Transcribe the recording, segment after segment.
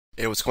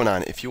Hey, what's going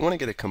on? If you want to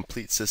get a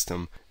complete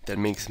system that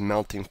makes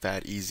melting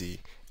fat easy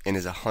and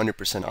is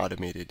 100%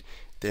 automated,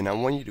 then I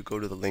want you to go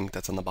to the link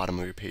that's on the bottom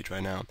of your page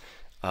right now.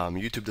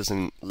 YouTube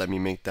doesn't let me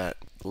make that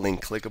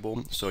link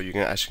clickable, so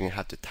you're actually gonna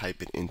have to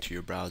type it into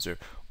your browser,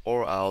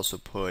 or I also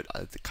put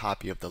the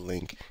copy of the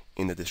link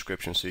in the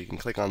description, so you can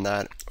click on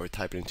that or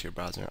type it into your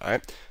browser.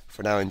 Alright,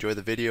 for now, enjoy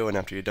the video, and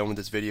after you're done with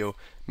this video,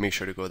 make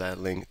sure to go to that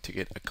link to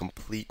get a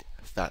complete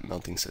fat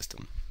melting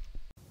system.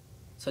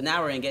 So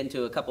now we're going to get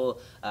into a couple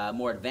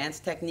more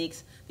advanced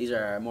techniques. These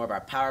are more of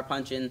our power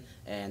punching,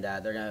 and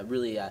they're going to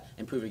really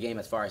improve your game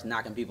as far as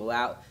knocking people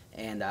out.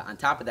 And on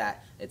top of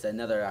that, it's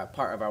another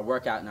part of our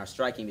workout and our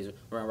striking, because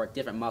we're going to work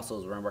different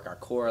muscles. We're going to work our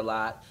core a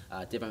lot,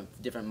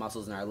 different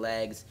muscles in our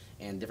legs,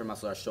 and different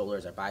muscles in our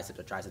shoulders, our biceps,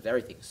 our triceps,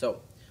 everything.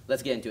 So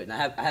let's get into it. And I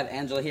have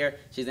Angela here.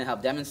 She's going to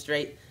help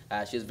demonstrate.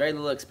 She has very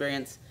little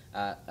experience.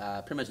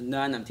 Pretty much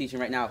none. I'm teaching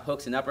right now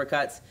hooks and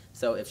uppercuts.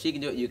 So if she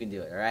can do it, you can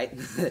do it, all right?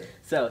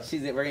 So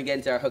we're going to get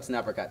into our hooks and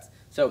uppercuts.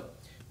 So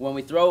when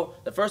we throw,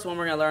 the first one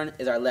we're going to learn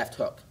is our left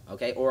hook,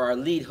 okay, or our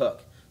lead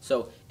hook.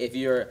 So if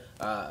you're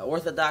an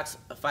orthodox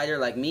fighter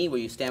like me, where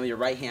you stand with your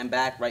right hand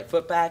back, right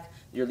foot back,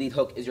 your lead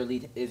hook is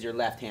your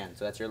left hand.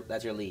 So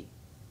that's your lead.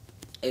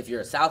 If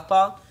you're a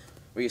southpaw,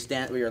 where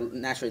you're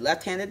naturally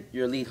left-handed,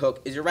 your lead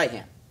hook is your right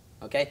hand.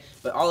 Okay,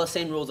 but all the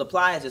same rules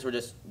apply. It's just we're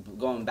just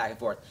going back and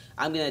forth.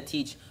 I'm going to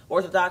teach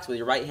orthodox with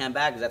your right hand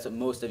back, because that's what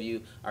most of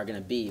you are going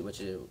to be,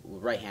 which is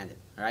right-handed.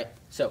 All right,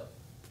 so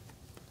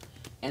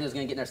Anna's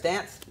going to get in her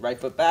stance, right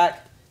foot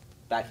back,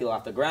 back heel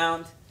off the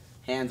ground,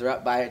 hands are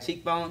up by her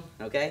cheekbone.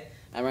 Okay,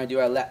 and we're going to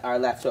do our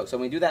left hook. So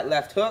when we do that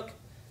left hook,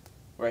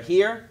 we're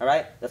here. All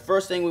right, the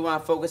first thing we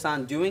want to focus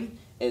on doing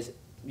is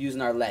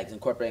using our legs,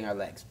 incorporating our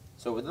legs.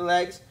 So with the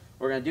legs,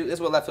 we're going to do this. Is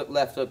what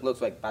left hook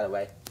looks like, by the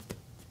way.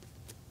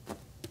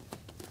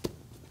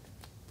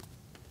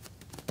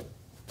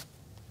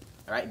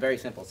 All right, very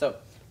simple. So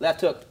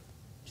left hook,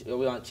 we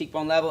want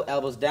cheekbone level,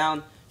 elbows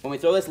down. When we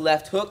throw this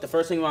left hook, the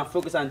first thing we want to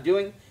focus on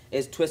doing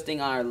is twisting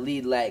our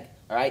lead leg.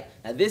 All right.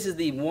 Now this is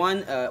the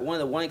one of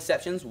the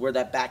exceptions where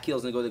that back heel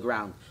is going to go to the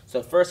ground.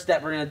 So first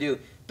step we're going to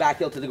do back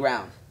heel to the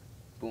ground.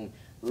 Boom.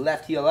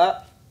 Left heel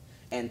up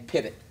and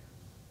pivot.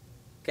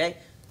 Okay.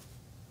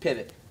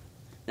 Pivot.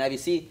 Now if you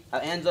see how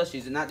Angela,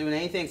 she's not doing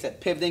anything except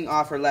pivoting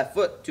off her left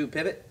foot to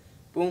pivot.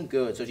 Boom.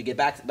 Good. So she get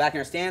back in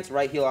her stance,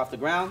 right heel off the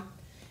ground.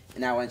 And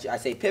now when I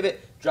say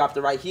pivot, drop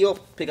the right heel,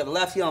 pick up the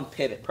left heel, and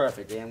pivot.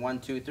 Perfect. And 1,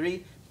 2,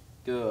 3.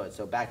 Good.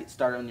 So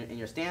start in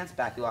your stance,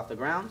 back heel off the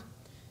ground,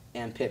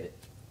 and pivot.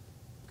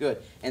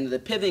 Good. And the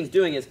pivoting's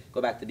doing is,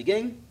 go back to the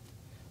beginning.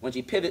 When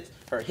she pivots,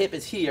 her hip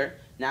is here.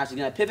 Now she's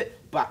going to pivot,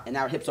 and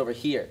now her hip's over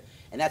here.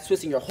 And that's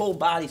twisting your whole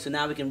body, so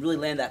now we can really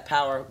land that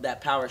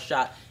power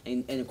shot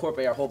and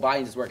incorporate our whole body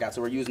in this workout.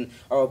 So we're using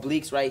our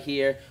obliques right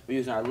here. We're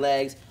using our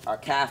legs, our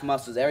calf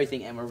muscles,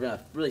 everything, and we're going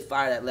to really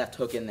fire that left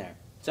hook in there.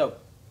 So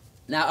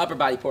now upper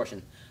body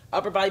portion.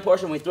 Upper body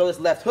portion, when we throw this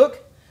left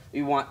hook,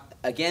 we want,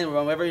 again,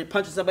 whenever you're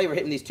punching somebody, we're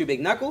hitting these two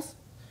big knuckles.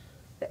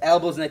 The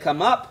elbow's going to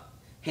come up,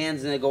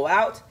 hands going to go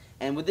out,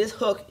 and with this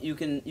hook, you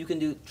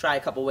can try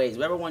a couple ways.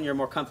 Whatever one you're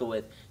more comfortable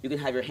with, you can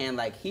have your hand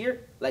like here,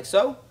 like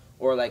so,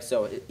 or like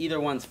so. Either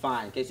one's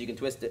fine. Okay, so you can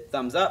twist it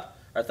thumbs up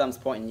or thumbs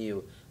pointing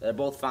you. They're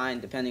both fine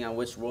depending on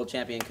which world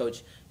champion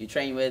coach you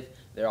train with.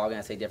 They're all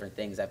going to say different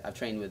things. I've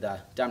trained with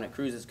Dominic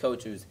Cruz's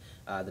coach, who's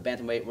the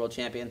bantamweight world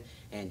champion,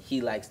 and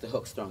he likes the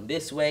hooks thrown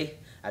this way.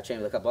 I've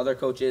trained with a couple other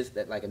coaches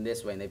that like them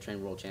this way, and they've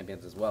trained world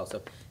champions as well.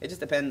 So it just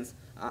depends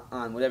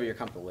on whatever you're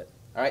comfortable with.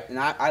 All right, and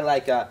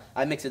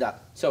I mix it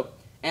up. So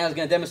Anna's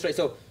going to demonstrate.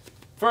 So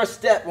first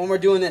step when we're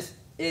doing this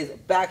is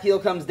back heel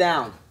comes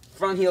down,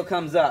 front heel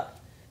comes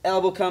up,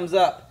 elbow comes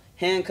up,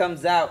 hand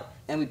comes out,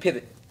 and we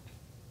pivot.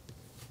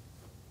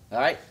 All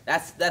right,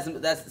 that's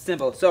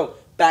simple. So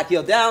back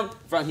heel down,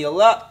 front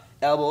heel up,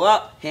 elbow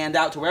up, hand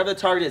out to wherever the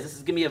target is. This is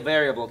going to be a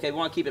variable, okay? We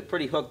want to keep it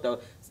pretty hooked, though,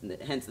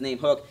 hence the name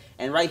hook.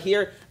 And right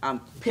here, I'm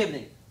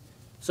pivoting.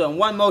 So in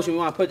one motion, we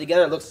want to put it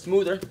together. It looks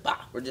smoother. Bah,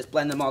 we're just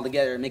blending them all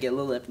together and make it a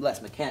little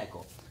less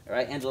mechanical. All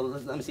right, Angela,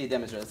 let me see you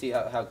demonstrate. Let's see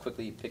how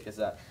quickly you pick this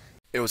up.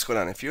 Hey, what's going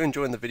on? If you're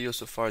enjoying the video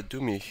so far, do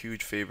me a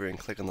huge favor and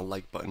click on the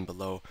like button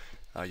below.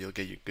 You'll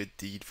get your good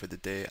deed for the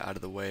day out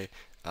of the way.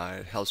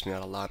 It helps me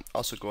out a lot.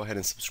 Also, go ahead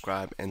and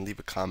subscribe and leave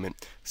a comment.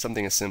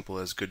 Something as simple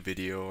as good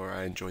video or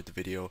I enjoyed the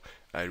video.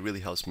 It really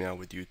helps me out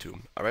with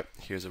YouTube. Alright,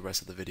 here's the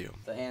rest of the video.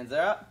 So hands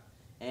are up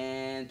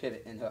and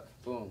pivot and hook.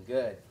 Boom,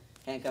 good.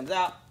 Hand comes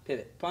out,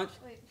 pivot, punch.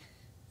 Wait.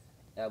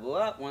 Elbow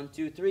up, 1,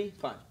 2, 3,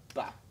 punch.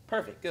 Bah,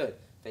 perfect, good.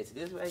 Face it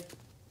this way.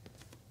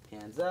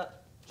 Hands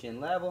up,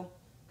 chin level,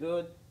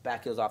 good.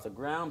 Back heel's off the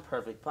ground,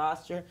 perfect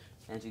posture.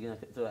 And she's going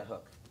to throw that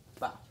hook.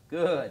 Bah,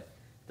 good.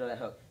 Throw that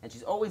hook. And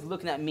she's always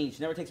looking at me. She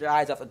never takes her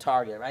eyes off the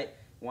target, right?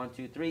 1,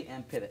 2, 3,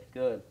 and pivot.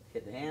 Good.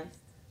 Hit the hands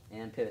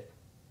and pivot.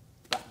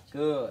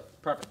 Good.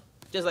 Perfect.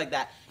 Just like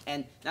that.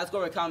 And now let's go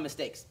over common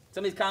mistakes.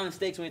 Some of these common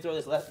mistakes when we throw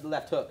this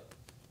left hook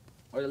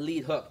or the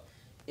lead hook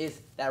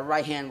is that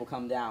right hand will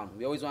come down.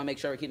 We always want to make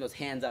sure we keep those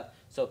hands up.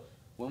 So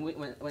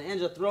when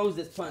Angela throws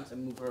this punch,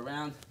 and move her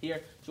around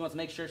here, she wants to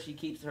make sure she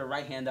keeps her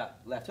right hand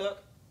up. Left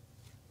hook.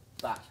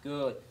 bah,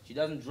 good. She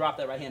doesn't drop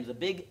that right hand.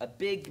 It's a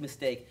big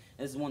mistake,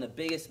 and this is one of the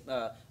biggest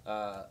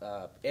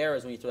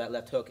errors when you throw that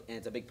left hook, and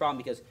it's a big problem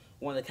because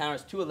one of the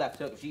counters to a left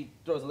hook, if she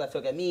throws a left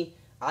hook at me,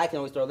 I can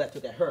always throw a left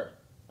hook at her,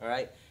 all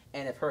right?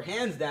 And if her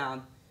hand's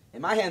down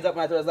and my hand's up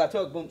when I throw this left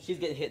hook, boom, she's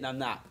getting hit and I'm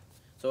not.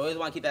 So I always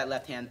want to keep that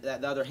left hand,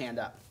 the other hand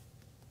up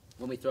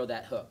when we throw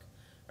that hook,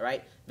 all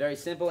right? Very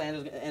simple.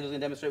 Angel's going to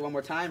demonstrate one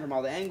more time from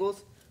all the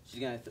angles. She's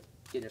going to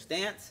get in her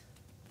stance,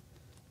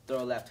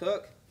 throw a left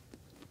hook,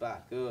 bah,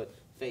 good.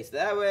 Face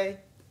that way,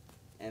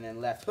 and then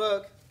left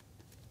hook,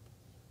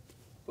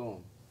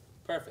 boom,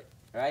 perfect,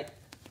 all right?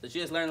 So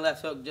she just learned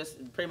left hook, just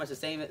pretty much the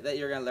same that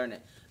you're going to learn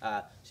it.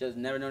 She has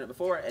never known it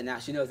before, and now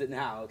she knows it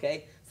now,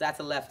 okay? So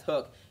that's a left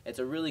hook. It's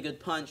a really good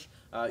punch.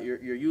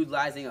 You're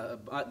utilizing a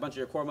bunch of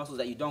your core muscles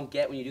that you don't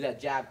get when you do that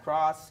jab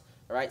cross,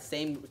 all right?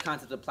 Same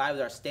concept apply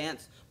with our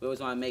stance. We always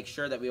want to make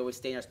sure that we always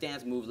stay in our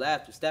stance, move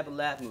left, step with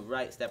left, move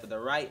right, step with the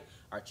right.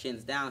 Our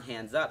chin's down,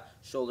 hands up,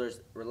 shoulders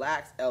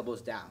relaxed,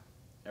 elbows down,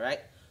 all right?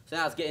 So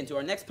now let's get into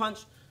our next punch.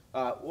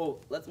 Whoa,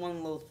 let's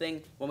one little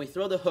thing. When we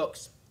throw the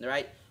hooks, all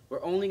right,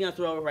 we're only going to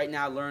throw right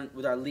now, learn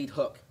with our lead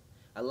hook.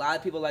 A lot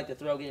of people like to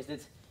throw against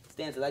this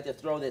stance. They like to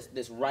throw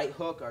this right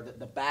hook or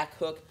the back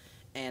hook.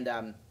 And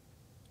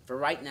for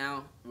right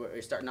now,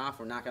 we're starting off.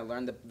 We're not going to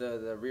learn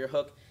the rear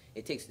hook.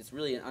 It's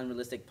really an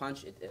unrealistic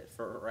punch.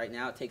 For right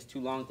now, it takes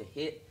too long to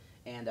hit.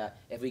 And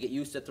if we get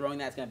used to throwing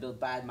that, it's going to build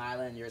bad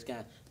myelin. You're just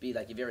going to be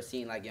like, if you've ever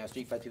seen like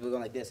street fight people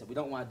going like this. We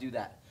don't want to do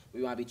that.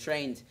 We want to be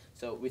trained,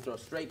 so we throw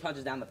straight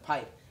punches down the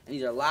pipe. And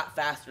these are a lot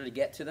faster to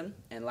get to them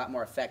and a lot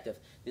more effective.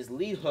 This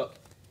lead hook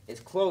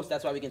is close,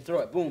 that's why we can throw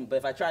it, boom. But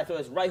if I try to throw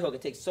this right hook,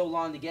 it takes so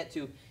long to get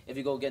to. If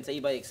you go against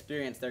anybody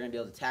experienced, they're going to be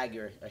able to tag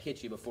you or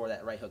hit you before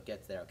that right hook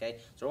gets there, okay?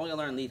 So we're only going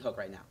to learn lead hook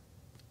right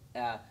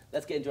now.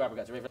 Let's get into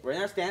uppercuts. We're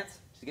in our stance.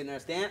 She's getting in our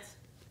stance,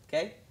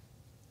 okay?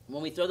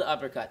 When we throw the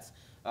uppercuts,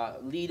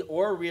 lead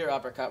or rear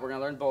uppercut, we're going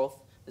to learn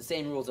both. The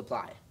same rules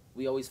apply.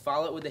 We always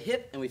follow it with the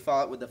hip and we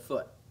follow it with the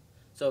foot.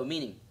 So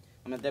meaning,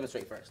 I'm going to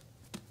demonstrate first.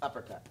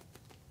 Uppercut,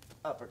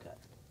 uppercut,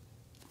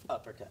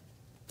 uppercut,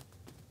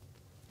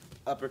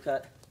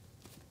 uppercut,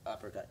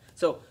 uppercut.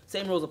 So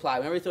same rules apply.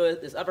 Whenever we throw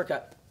this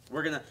uppercut,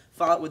 we're going to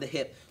follow it with the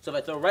hip. So if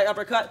I throw a right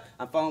uppercut,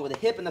 I'm following with the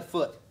hip and the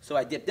foot. So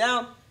I dip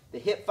down, the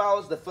hip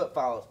follows, the foot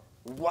follows.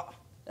 Wah!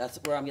 That's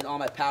where I'm getting all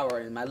my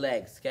power in my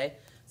legs, okay?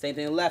 Same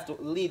thing left, the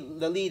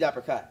lead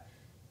uppercut.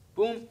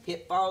 Boom,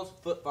 hip follows,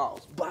 foot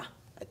follows. Wah!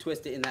 I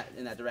twist it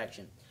in that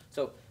direction.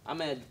 So I'm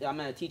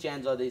gonna teach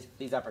Angela these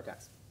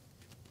uppercuts.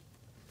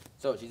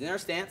 So she's in her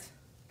stance,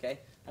 okay?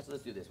 Actually,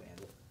 let's do it this way,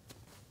 Angela.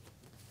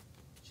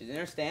 She's in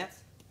her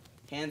stance,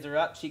 hands are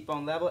up,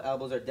 cheekbone level,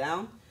 elbows are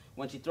down.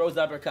 When she throws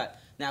the uppercut.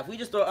 Now, if we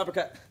just throw an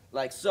uppercut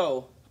like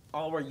so,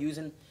 all we're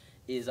using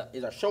is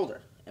our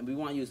shoulder, and we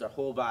want to use our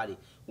whole body.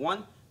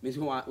 One means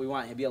we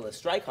want to be able to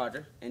strike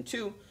harder, and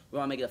two, we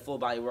want to make it a full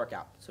body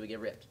workout so we get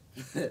ripped.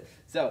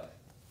 So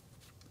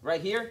right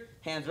here,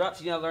 hands are up.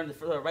 She's gonna learn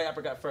the right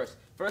uppercut first.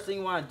 First thing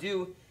we want to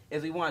do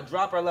is we want to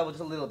drop our level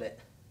just a little bit.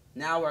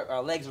 Now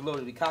our legs are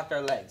loaded. We cocked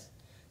our legs.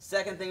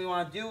 Second thing we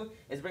want to do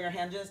is bring our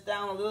hand just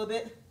down a little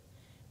bit.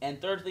 And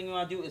third thing we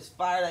want to do is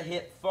fire that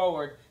hip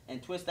forward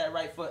and twist that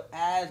right foot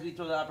as we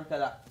throw the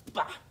uppercut up.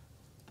 Bah!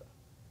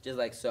 Just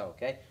like so,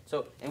 okay?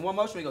 So in one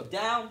motion we go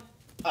down,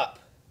 up.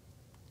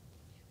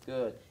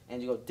 Good.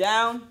 And you go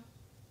down,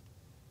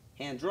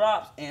 hand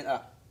drops, and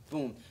up.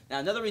 Boom. Now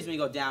another reason we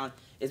go down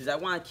is because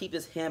I want to keep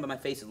this hand by my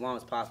face as long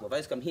as possible. If I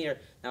just come here,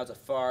 now it's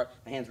my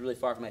hand's really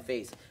far from my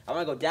face. I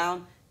want to go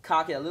down,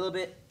 cock it a little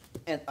bit,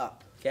 and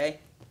up, okay?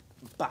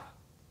 Bah!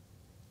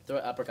 Throw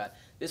an uppercut.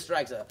 This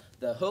strikes,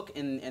 the hook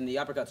and the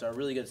uppercuts are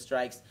really good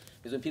strikes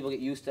because when people get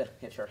used to,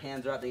 if your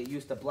hands are up, they get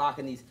used to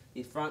blocking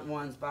these front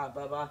ones, blah,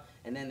 blah, blah,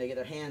 and then they get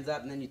their hands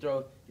up, and then you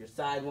throw your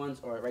side ones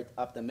or right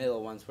up the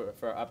middle ones for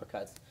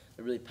uppercuts.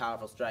 They're really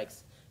powerful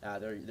strikes.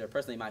 They're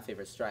personally my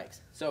favorite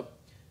strikes. So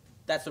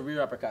that's the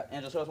rear uppercut.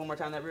 Angela, show us one more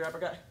time that rear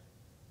uppercut.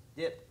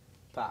 Dip,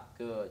 pop,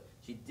 good.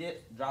 She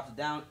dips, drops it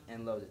down,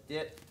 and loads it.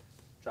 Dip,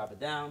 drop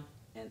it down,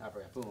 and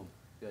uppercut. Boom,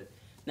 good.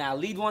 Now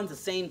lead one's the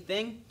same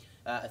thing.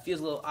 It feels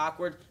a little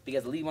awkward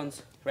because the lead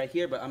one's right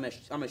here, but I'm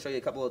gonna show you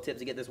a couple of tips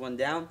to get this one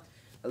down.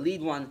 The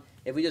lead one,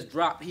 if we just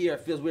drop here,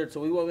 it feels weird.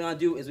 So what we want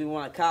to do is we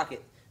want to cock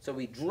it. So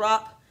we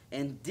drop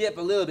and dip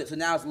a little bit. So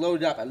now it's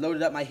loaded up. I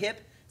loaded up my hip.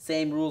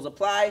 Same rules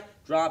apply.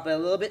 Drop it a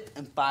little bit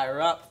and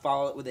fire up.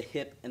 Follow it with the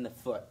hip and the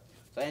foot.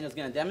 So Angela's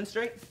gonna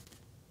demonstrate.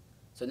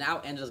 So now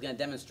Angela's gonna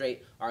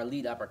demonstrate our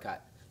lead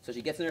uppercut. So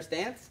she gets in her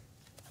stance.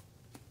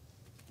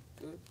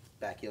 Good.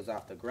 Back heels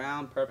off the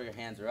ground. Perfect. Her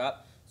hands are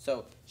up.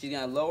 So she's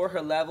going to lower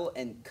her level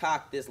and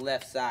cock this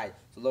left side.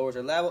 So lowers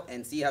her level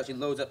and see how she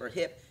loads up her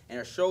hip and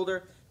her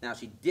shoulder. Now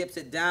she dips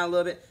it down a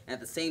little bit, and at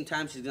the same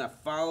time she's going to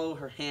follow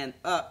her hand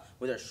up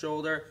with her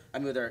shoulder,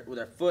 with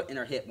her foot and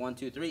her hip. 1,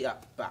 2, 3,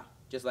 up, bah,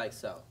 just like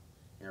so.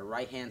 And her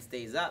right hand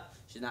stays up.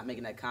 She's not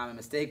making that common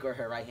mistake where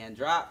her right hand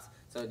drops.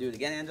 So do it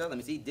again, Angela. Let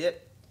me see.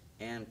 Dip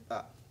and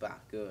up, bah,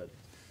 good.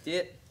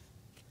 Dip.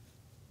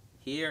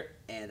 Here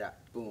and up,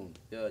 boom,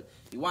 good.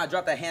 You want to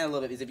drop that hand a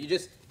little bit because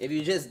if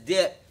you just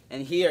dip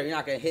And here, you're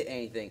not going to hit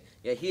anything.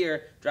 Yeah,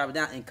 here, drop it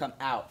down and come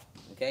out.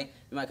 Okay?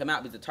 You might come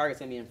out because the target's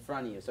going to be in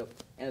front of you. So,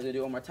 Angela's going to do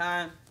it one more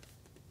time.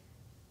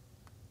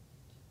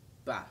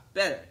 Bah,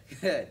 better.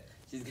 Good.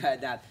 She's got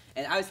it down.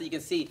 And obviously, you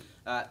can see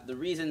the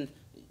reason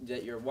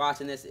that you're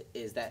watching this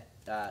is that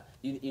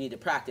you need to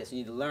practice. You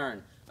need to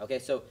learn. Okay,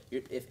 so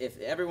if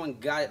everyone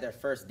got it their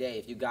first day,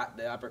 if you got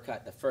the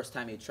uppercut the first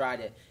time you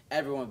tried it,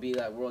 everyone would be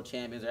like world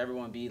champions, or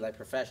everyone would be like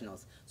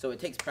professionals. So it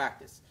takes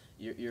practice.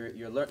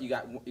 You're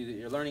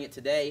learning it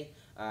today.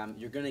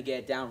 You're gonna get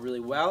it down really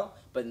well,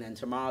 but then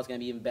tomorrow's gonna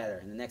be even better,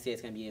 and the next day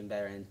it's gonna be even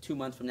better, and 2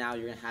 months from now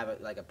you're gonna have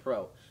it like a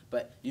pro.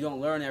 But you don't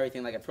learn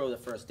everything like a pro the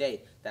first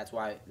day. That's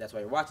why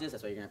you're watching this.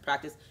 That's why you're gonna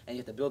practice, and you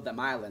have to build that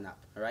myelin up.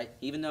 All right.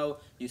 Even though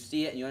you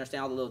see it and you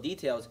understand all the little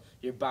details,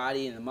 your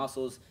body and the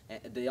muscles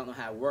they don't know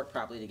how to work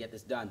properly to get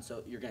this done.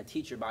 So you're gonna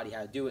teach your body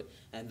how to do it,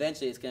 and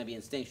eventually it's gonna be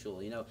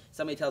instinctual. You know,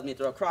 somebody tells me to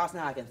throw a cross,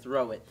 now I can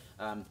throw it.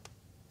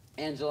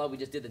 Angela, we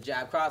just did the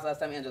jab cross last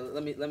time. Angela,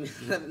 let me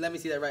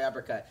see that right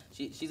uppercut.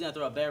 She's gonna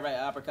throw a better right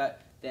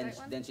uppercut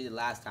than she did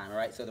last time. All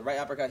right. So the right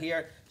uppercut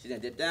here, she's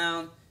gonna dip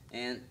down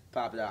and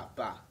pop it off.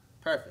 Bah.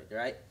 Perfect. All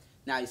right.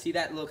 Now you see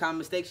that little common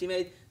mistake she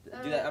made.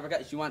 Do that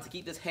uppercut. She wants to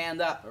keep this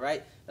hand up. All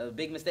right. The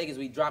big mistake is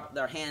we drop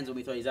our hands when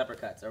we throw these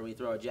uppercuts, or we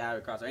throw a jab or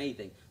cross or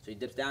anything. So she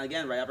dips down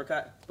again, right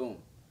uppercut, boom,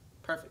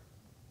 perfect.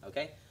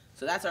 Okay.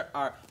 So that's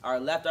our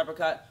left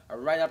uppercut, our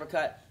right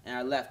uppercut, and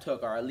our left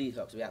hook, or our lead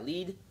hook. So we got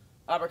lead,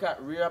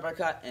 uppercut, rear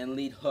uppercut, and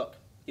lead hook.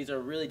 These are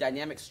really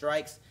dynamic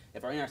strikes.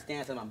 If we're in our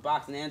stance, I'm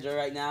boxing Angela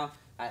right now.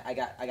 I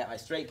got my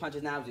straight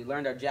punches now because we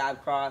learned our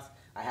jab cross.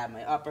 I have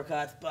my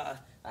uppercuts,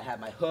 I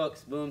have my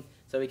hooks, boom.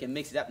 So we can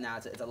mix it up now.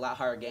 It's a lot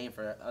harder game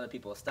for other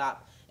people to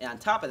stop. And on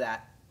top of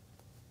that,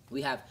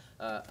 we have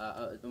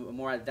a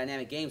more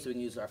dynamic game, so we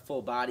can use our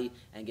full body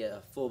and get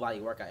a full body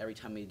workout every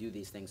time we do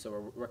these things. So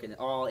we're working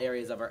all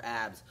areas of our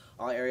abs,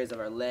 all areas of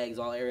our legs,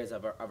 all areas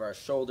of our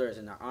shoulders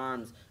and our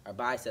arms, our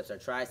biceps, our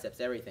triceps,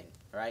 everything.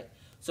 All right.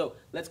 So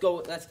let's go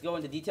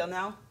into detail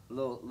now. A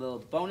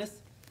little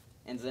bonus.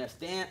 And their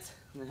stance.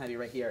 I'm gonna have you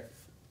right here.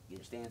 Get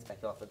your stance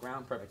back off the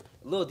ground. Perfect.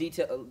 A little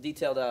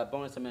detailed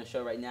bonus I'm going to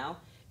show right now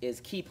is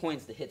key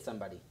points to hit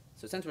somebody.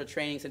 So since we're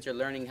training, since you're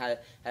learning how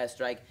to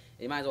strike,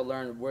 you might as well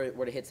learn where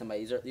to hit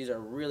somebody. These are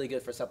really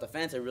good for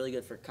self-defense. They're really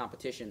good for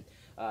competition,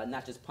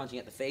 not just punching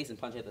at the face and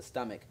punching at the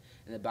stomach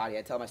and the body.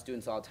 I tell my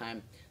students all the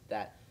time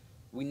that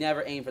we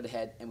never aim for the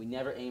head and we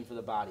never aim for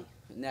the body.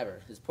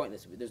 Never. It's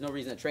pointless. There's no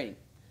reason to train.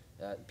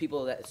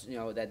 People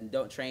that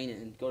don't train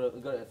and go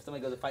to if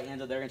somebody goes to fight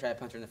Angela, they're gonna try to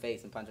punch her in the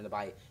face and punch her in the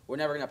body. We're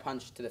never gonna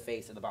punch to the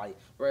face or the body.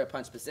 We're gonna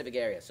punch specific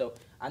areas. So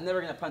I'm never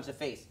gonna punch the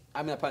face.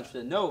 I'm gonna punch to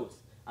the nose.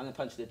 I'm gonna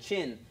punch to the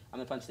chin. I'm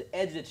gonna punch the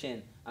edge of the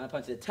chin. I'm gonna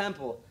punch to the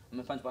temple. I'm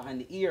gonna punch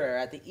behind the ear or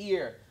at the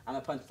ear. I'm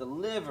gonna punch the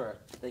liver,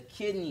 the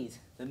kidneys,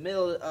 the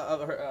middle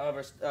of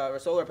her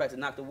solar plexus,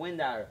 knock the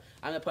wind out of her.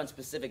 I'm gonna punch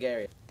specific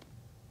areas.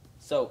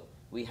 So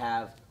we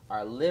have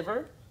our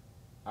liver,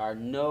 our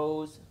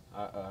nose,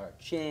 our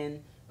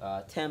chin.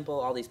 Temple,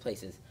 all these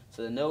places.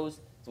 So the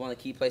nose is one of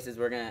the key places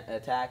we're going to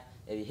attack.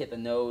 If you hit the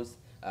nose,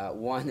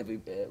 when you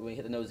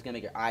hit the nose, it's going to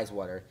make your eyes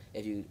water.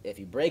 If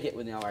you break it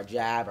with our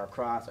jab, our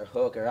cross, our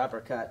hook, or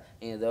uppercut,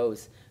 any of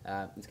those,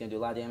 it's going to do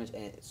a lot of damage,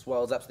 and it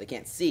swells up so they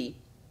can't see.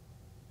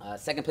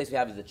 Second place we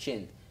have is the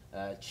chin.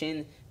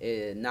 Chin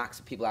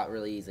knocks people out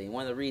really easily. And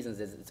one of the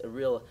reasons is it's a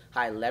real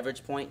high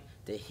leverage point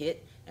to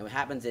hit, and what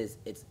happens is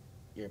it's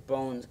your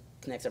bones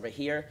connects over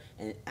here,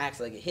 and it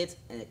acts like it hits,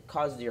 and it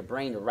causes your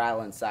brain to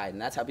rattle inside,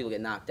 and that's how people get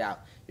knocked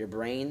out. Your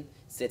brain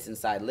sits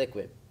inside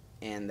liquid,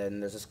 and then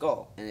there's a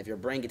skull, and if your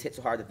brain gets hit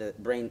so hard that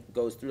the brain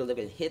goes through the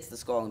liquid and hits the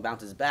skull and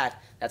bounces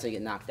back, that's how you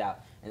get knocked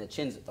out. And the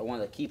chin's one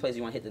of the key places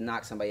you want to hit to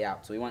knock somebody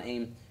out. So we want to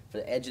aim for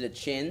the edge of the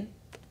chin.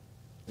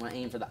 We want to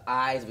aim for the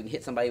eyes. If we can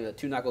hit somebody with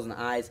 2 knuckles in the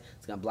eyes,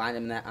 it's going to blind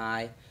them in that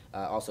eye.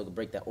 Also to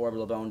break that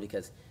orbital bone,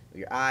 because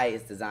your eye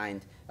is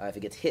designed, if it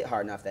gets hit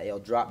hard enough, that it'll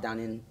drop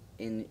down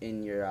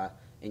in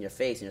your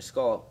face, in your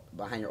skull,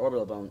 behind your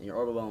orbital bone, and your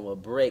orbital bone will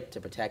break to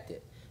protect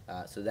it.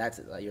 So that's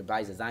your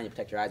body's designed to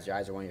protect your eyes. Your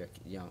eyes are one of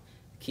your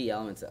key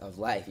elements of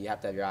life. You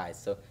have to have your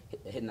eyes. So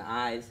hitting the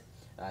eyes,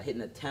 hitting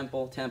the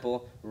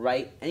temple,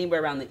 right,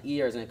 anywhere around the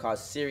ear is going to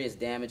cause serious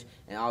damage,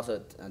 and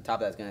also on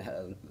top of that, it's going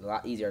to be a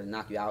lot easier to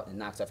knock you out and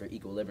knocks off your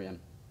equilibrium.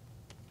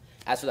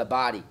 As for the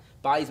body's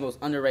the most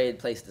underrated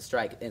place to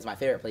strike. It's my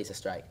favorite place to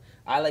strike.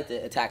 I like to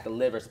attack the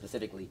liver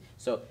specifically.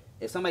 So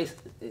if somebody's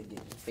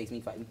face me,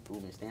 fighting,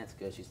 boom, your stance,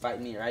 good, she's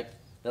fighting me, right?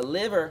 The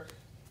liver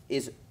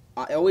is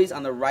always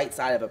on the right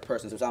side of a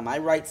person. So it's on my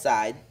right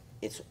side.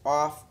 It's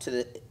off to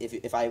the,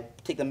 if I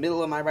take the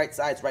middle of my right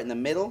side, it's right in the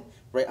middle,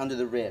 right under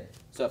the rib.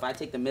 So if I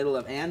take the middle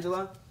of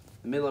Angela,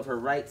 the middle of her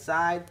right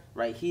side,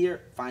 right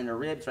here, find her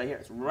ribs right here,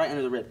 it's right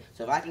under the rib.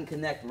 So if I can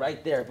connect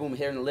right there, boom,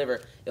 here in the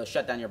liver, it'll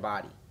shut down your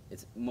body.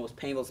 It's the most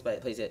painful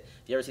place. If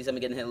you ever see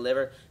somebody getting hit in the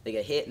liver, they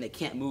get hit and they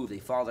can't move. They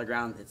fall to the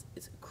ground.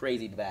 It's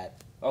crazy bad.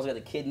 Also got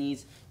the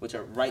kidneys, which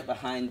are right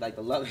behind like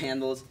the love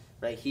handles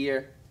right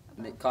here.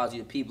 It causes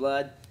you to pee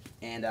blood.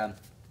 And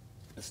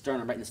the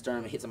sternum, right in the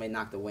sternum, it hits somebody,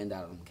 knock the wind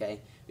out of them, okay?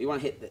 We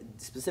want to hit the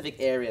specific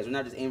areas. We're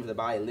not just aiming for the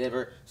body,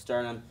 liver,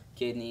 sternum,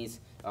 kidneys,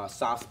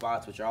 soft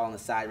spots, which are all on the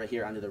side right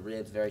here under the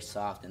ribs, very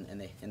soft,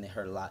 and they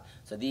hurt a lot.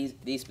 So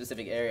these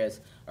specific areas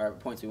are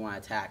points we want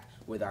to attack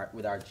with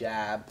our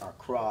jab, our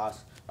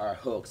cross, our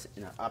hooks,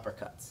 and our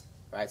uppercuts.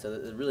 Right? So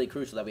it's really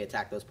crucial that we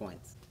attack those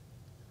points.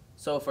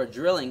 So for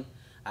drilling,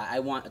 I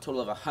want a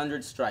total of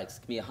 100 strikes.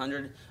 It can be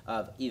 100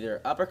 of either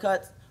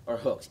uppercuts or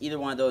hooks. Either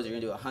one of those, you're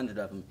going to do 100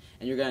 of them,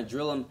 and you're going to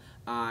drill them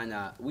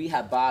on. We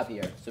have Bob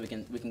here, so we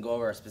can go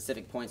over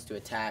specific points to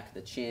attack: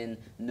 the chin,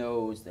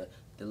 nose, the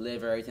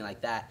liver, everything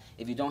like that.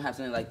 If you don't have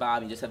something like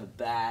Bob, you just have a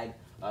bag.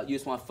 You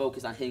just want to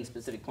focus on hitting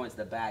specific points of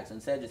the bag. So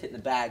instead of just hitting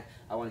the bag,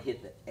 I want to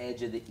hit the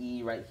edge of the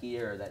E right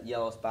here, or that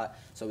yellow spot,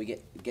 so we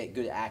get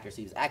good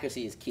accuracy. Because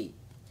accuracy is key.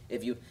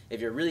 If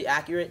you're really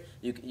accurate,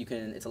 you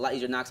can. It's a lot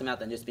easier to knock them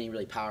out than just being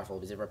really powerful.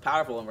 Because if we're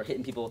powerful and we're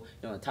hitting people,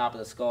 on the top of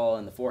the skull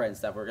and the forehead and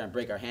stuff, we're gonna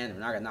break our hand and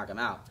we're not gonna knock them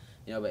out.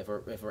 But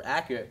if we're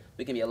accurate,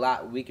 we can be a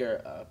lot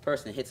weaker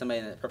person and hit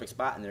somebody in the perfect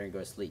spot and they're gonna go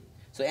to sleep.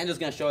 So Angela's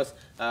gonna show us.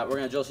 We're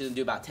gonna drill. She's gonna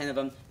do about 10 of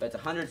them, but it's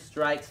 100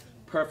 strikes,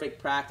 perfect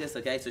practice.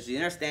 Okay, so she's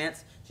in her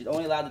stance. She's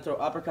only allowed to throw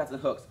uppercuts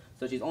and hooks.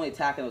 So she's only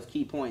attacking those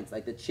key points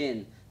like the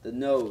chin, the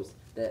nose,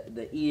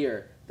 the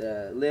ear,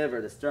 the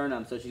liver, the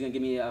sternum. So she's going to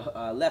give me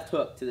a left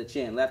hook to the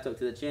chin, left hook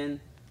to the chin,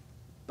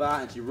 bah,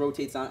 and she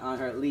rotates on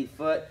her lead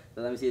foot.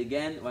 So let me see it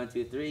again. 1,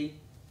 2, 3.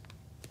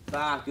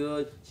 Bah,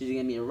 good. She's going to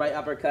give me a right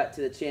uppercut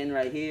to the chin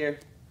right here.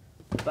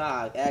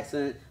 Bah,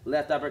 excellent.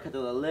 Left uppercut to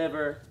the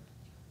liver.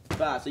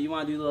 Bah, so you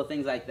want to do little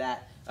things like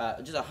that.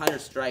 Just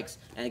 100 strikes.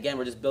 And again,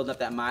 we're just building up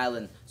that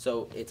myelin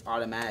so it's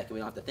automatic. We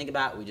don't have to think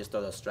about it. We just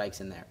throw those strikes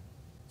in there.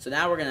 So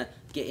now we're going to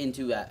get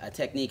into a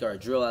technique or a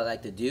drill I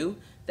like to do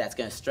that's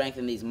going to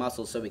strengthen these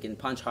muscles so we can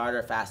punch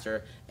harder,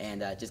 faster,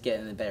 and just get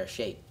in a better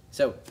shape.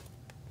 So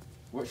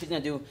she's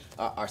going to do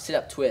our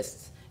sit-up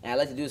twists. And I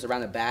like to do this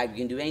around the bag. You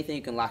can do anything.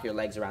 You can lock your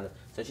legs around it.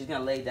 So she's going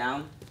to lay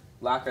down,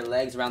 lock her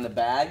legs around the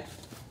bag,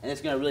 and it's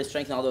going to really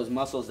strengthen all those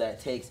muscles that it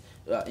takes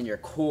in your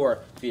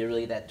core for you to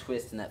really get that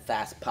twist and that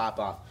fast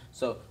pop-off.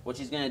 So what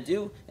she's going to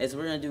do is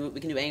we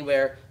can do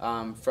anywhere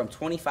from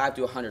 25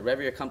 to 100,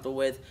 whatever you're comfortable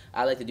with.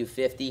 I like to do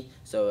 50,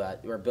 so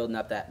we're building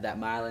up that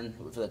myelin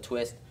for the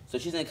twist. So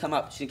she's going to come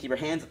up. She's going to keep her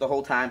hands up the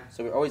whole time,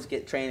 so we always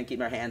get trained and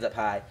keep our hands up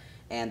high.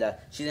 And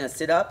she's going to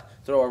sit up,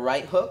 throw a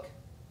right hook,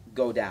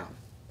 go down.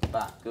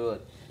 Bah,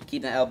 good.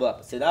 Keep that elbow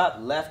up. Sit up,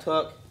 left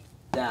hook,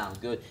 down.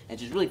 Good. And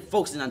she's really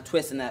focusing on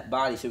twisting that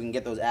body so we can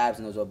get those abs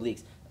and those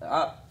obliques.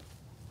 Up,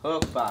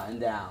 hook, bah, and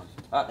down.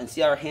 Up, and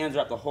see how her hands are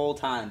up the whole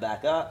time.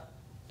 Back up.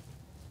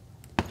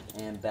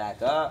 And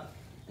back up,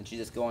 and she's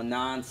just going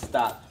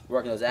non-stop,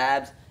 working those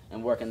abs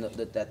and working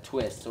that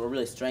twist. So we're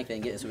really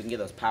strengthening it so we can get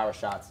those power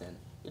shots in.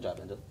 Good job,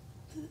 Angel.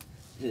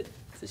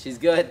 So she's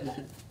good.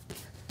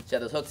 She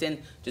has those hooks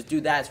in. Just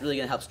do that. It's really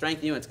going to help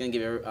strengthen you, and it's going to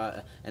give you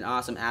an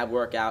awesome ab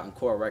workout and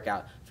core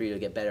workout for you to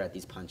get better at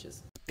these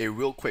punches. Hey,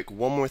 real quick,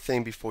 one more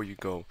thing before you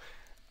go.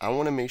 I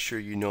want to make sure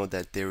you know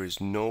that there is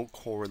no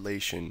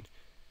correlation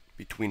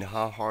between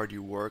how hard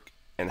you work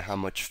and how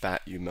much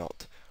fat you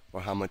melt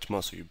or how much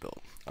muscle you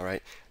build. All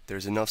right?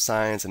 There's enough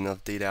science,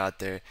 enough data out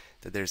there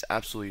that there's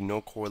absolutely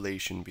no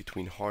correlation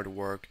between hard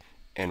work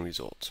and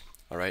results.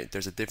 All right?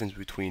 There's a difference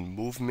between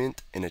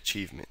movement and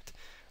achievement.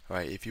 All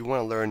right? If you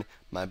want to learn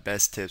my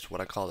best tips,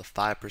 what I call the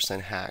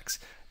 5% hacks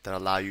that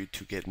allow you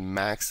to get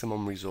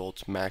maximum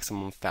results,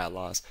 maximum fat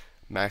loss,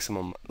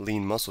 maximum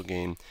lean muscle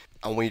gain,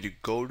 I want you to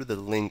go to the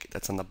link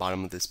that's on the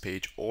bottom of this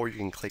page, or you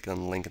can click on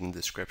the link in the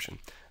description.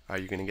 All right?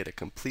 You're going to get a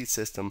complete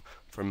system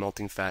for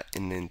melting fat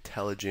in an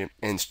intelligent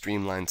and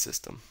streamlined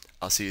system.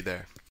 I'll see you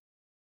there.